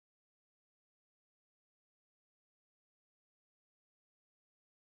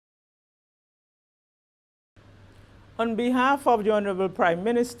On behalf of the Honorable Prime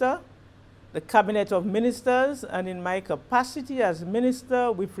Minister, the Cabinet of Ministers, and in my capacity as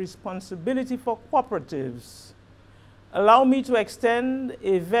Minister with responsibility for cooperatives, allow me to extend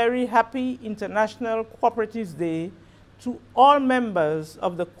a very happy International Cooperatives Day to all members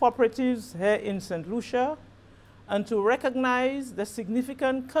of the cooperatives here in St. Lucia, and to recognize the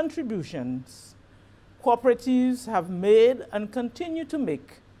significant contributions cooperatives have made and continue to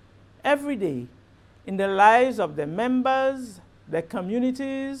make every day in the lives of their members, their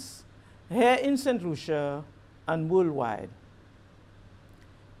communities, here in St. Lucia and worldwide.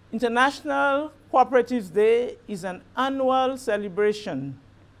 International Cooperatives Day is an annual celebration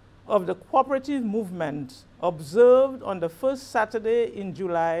of the cooperative movement observed on the first Saturday in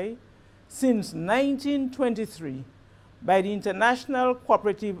July since 1923 by the International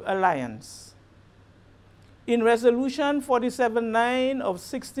Cooperative Alliance. In Resolution 47-9 of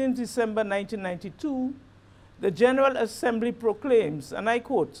 16 December 1992, the General Assembly proclaims, and I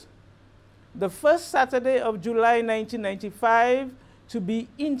quote, "The first Saturday of July 1995 to be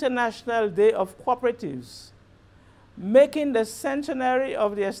International Day of Cooperatives, making the centenary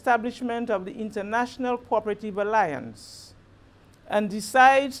of the establishment of the International Cooperative Alliance, and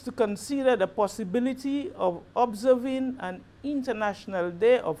decides to consider the possibility of observing an International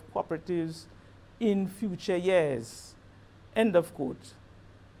Day of Cooperatives in future years." End of quote.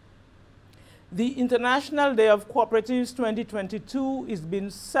 The International Day of Cooperatives 2022 is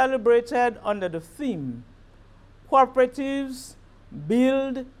being celebrated under the theme, Cooperatives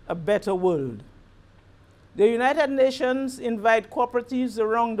Build a Better World. The United Nations invite cooperatives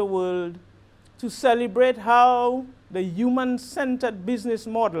around the world to celebrate how the human-centered business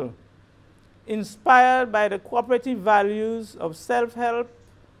model, inspired by the cooperative values of self-help,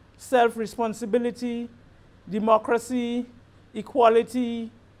 self-responsibility, democracy,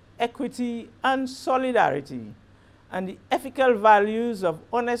 equality, equity, and solidarity, and the ethical values of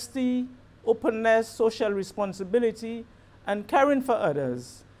honesty, openness, social responsibility, and caring for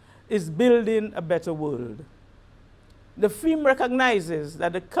others, is building a better world. The theme recognizes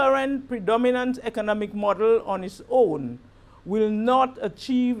that the current predominant economic model on its own will not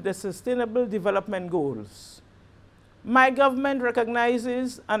achieve the Sustainable Development Goals. My government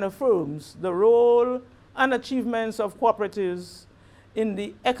recognizes and affirms the role and achievements of cooperatives in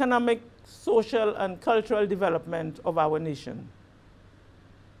the economic, social, and cultural development of our nation.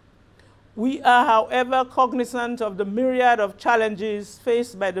 We are, however, cognizant of the myriad of challenges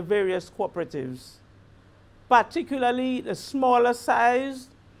faced by the various cooperatives, particularly the smaller sized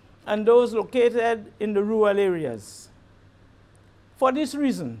and those located in the rural areas. For this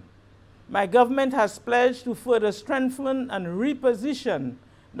reason, my government has pledged to further strengthen and reposition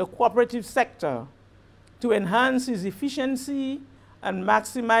the cooperative sector to enhance its efficiency and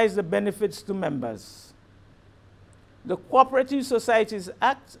maximize the benefits to members. The Cooperative Societies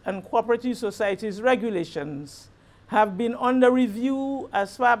Act and Cooperative Societies Regulations have been under review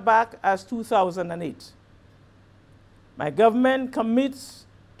as far back as 2008. My government commits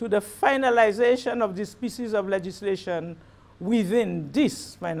to the finalization of this pieces of legislation within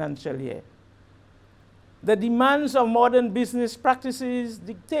this financial year. The demands of modern business practices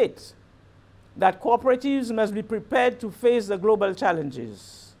dictate that cooperatives must be prepared to face the global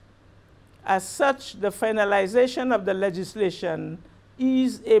challenges. As such, the finalization of the legislation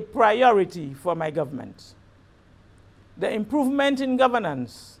is a priority for my government. The improvement in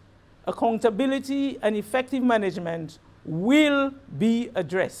governance, accountability, and effective management will be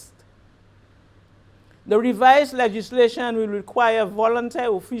addressed. The revised legislation will require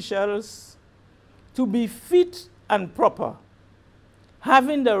volunteer officials to be fit and proper,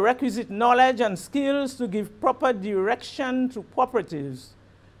 having the requisite knowledge and skills to give proper direction to cooperatives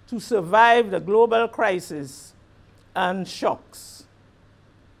to survive the global crisis and shocks.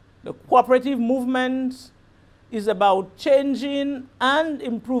 The cooperative movement is about changing and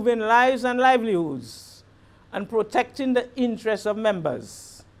improving lives and livelihoods and protecting the interests of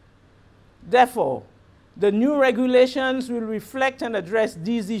members. Therefore, the new regulations will reflect and address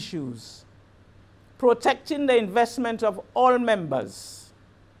these issues, protecting the investment of all members.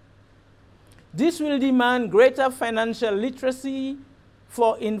 This will demand greater financial literacy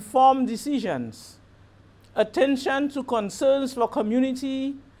for informed decisions, attention to concerns for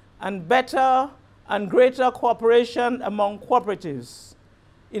community, and better and greater cooperation among cooperatives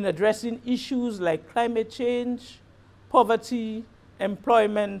in addressing issues like climate change, poverty,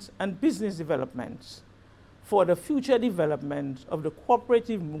 employment, and business development for the future development of the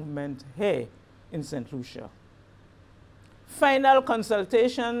cooperative movement here in St. Lucia. Final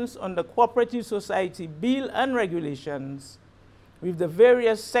consultations on the Cooperative Society Bill and regulations with the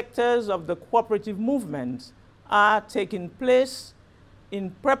various sectors of the cooperative movement are taking place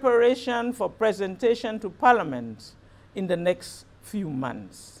in preparation for presentation to Parliament in the next few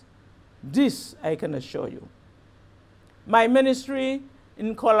months. This I can assure you. My ministry,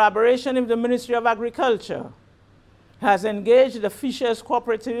 in collaboration with the Ministry of Agriculture, has engaged the Fishers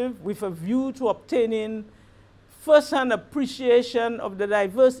Cooperative with a view to obtaining first-hand appreciation of the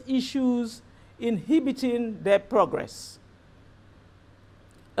diverse issues inhibiting their progress.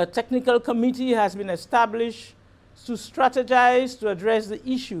 A technical committee has been established to strategize to address the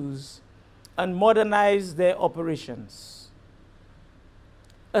issues and modernize their operations.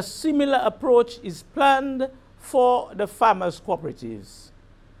 A similar approach is planned for the farmers' cooperatives.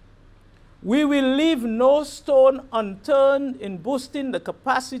 We will leave no stone unturned in boosting the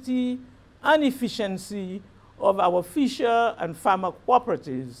capacity and efficiency of our fisher and farmer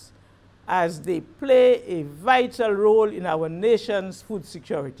cooperatives as they play a vital role in our nation's food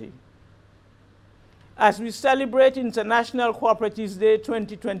security. As we celebrate International Cooperatives Day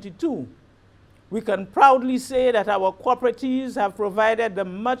 2022, we can proudly say that our cooperatives have provided the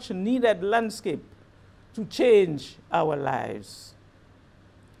much-needed landscape to change our lives.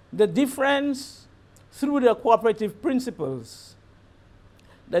 The difference through the cooperative principles,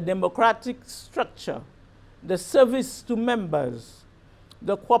 the democratic structure, the service to members,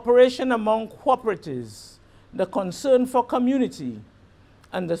 the cooperation among cooperatives, the concern for community,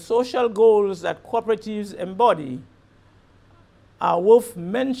 and the social goals that cooperatives embody are worth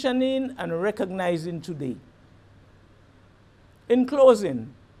mentioning and recognizing today. In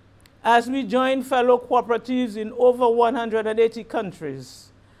closing, as we join fellow cooperatives in over 180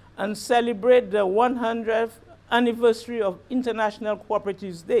 countries and celebrate the 100th anniversary of International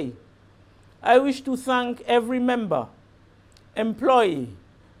Cooperatives Day, I wish to thank every member, employee,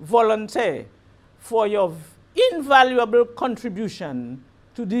 volunteer for your invaluable contribution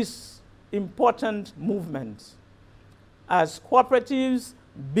to this important movement as cooperatives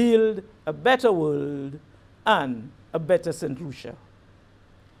build a better world and a better St. Lucia.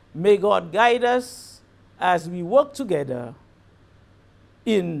 May God guide us as we work together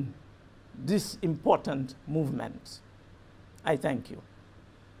in this important movement. I thank you.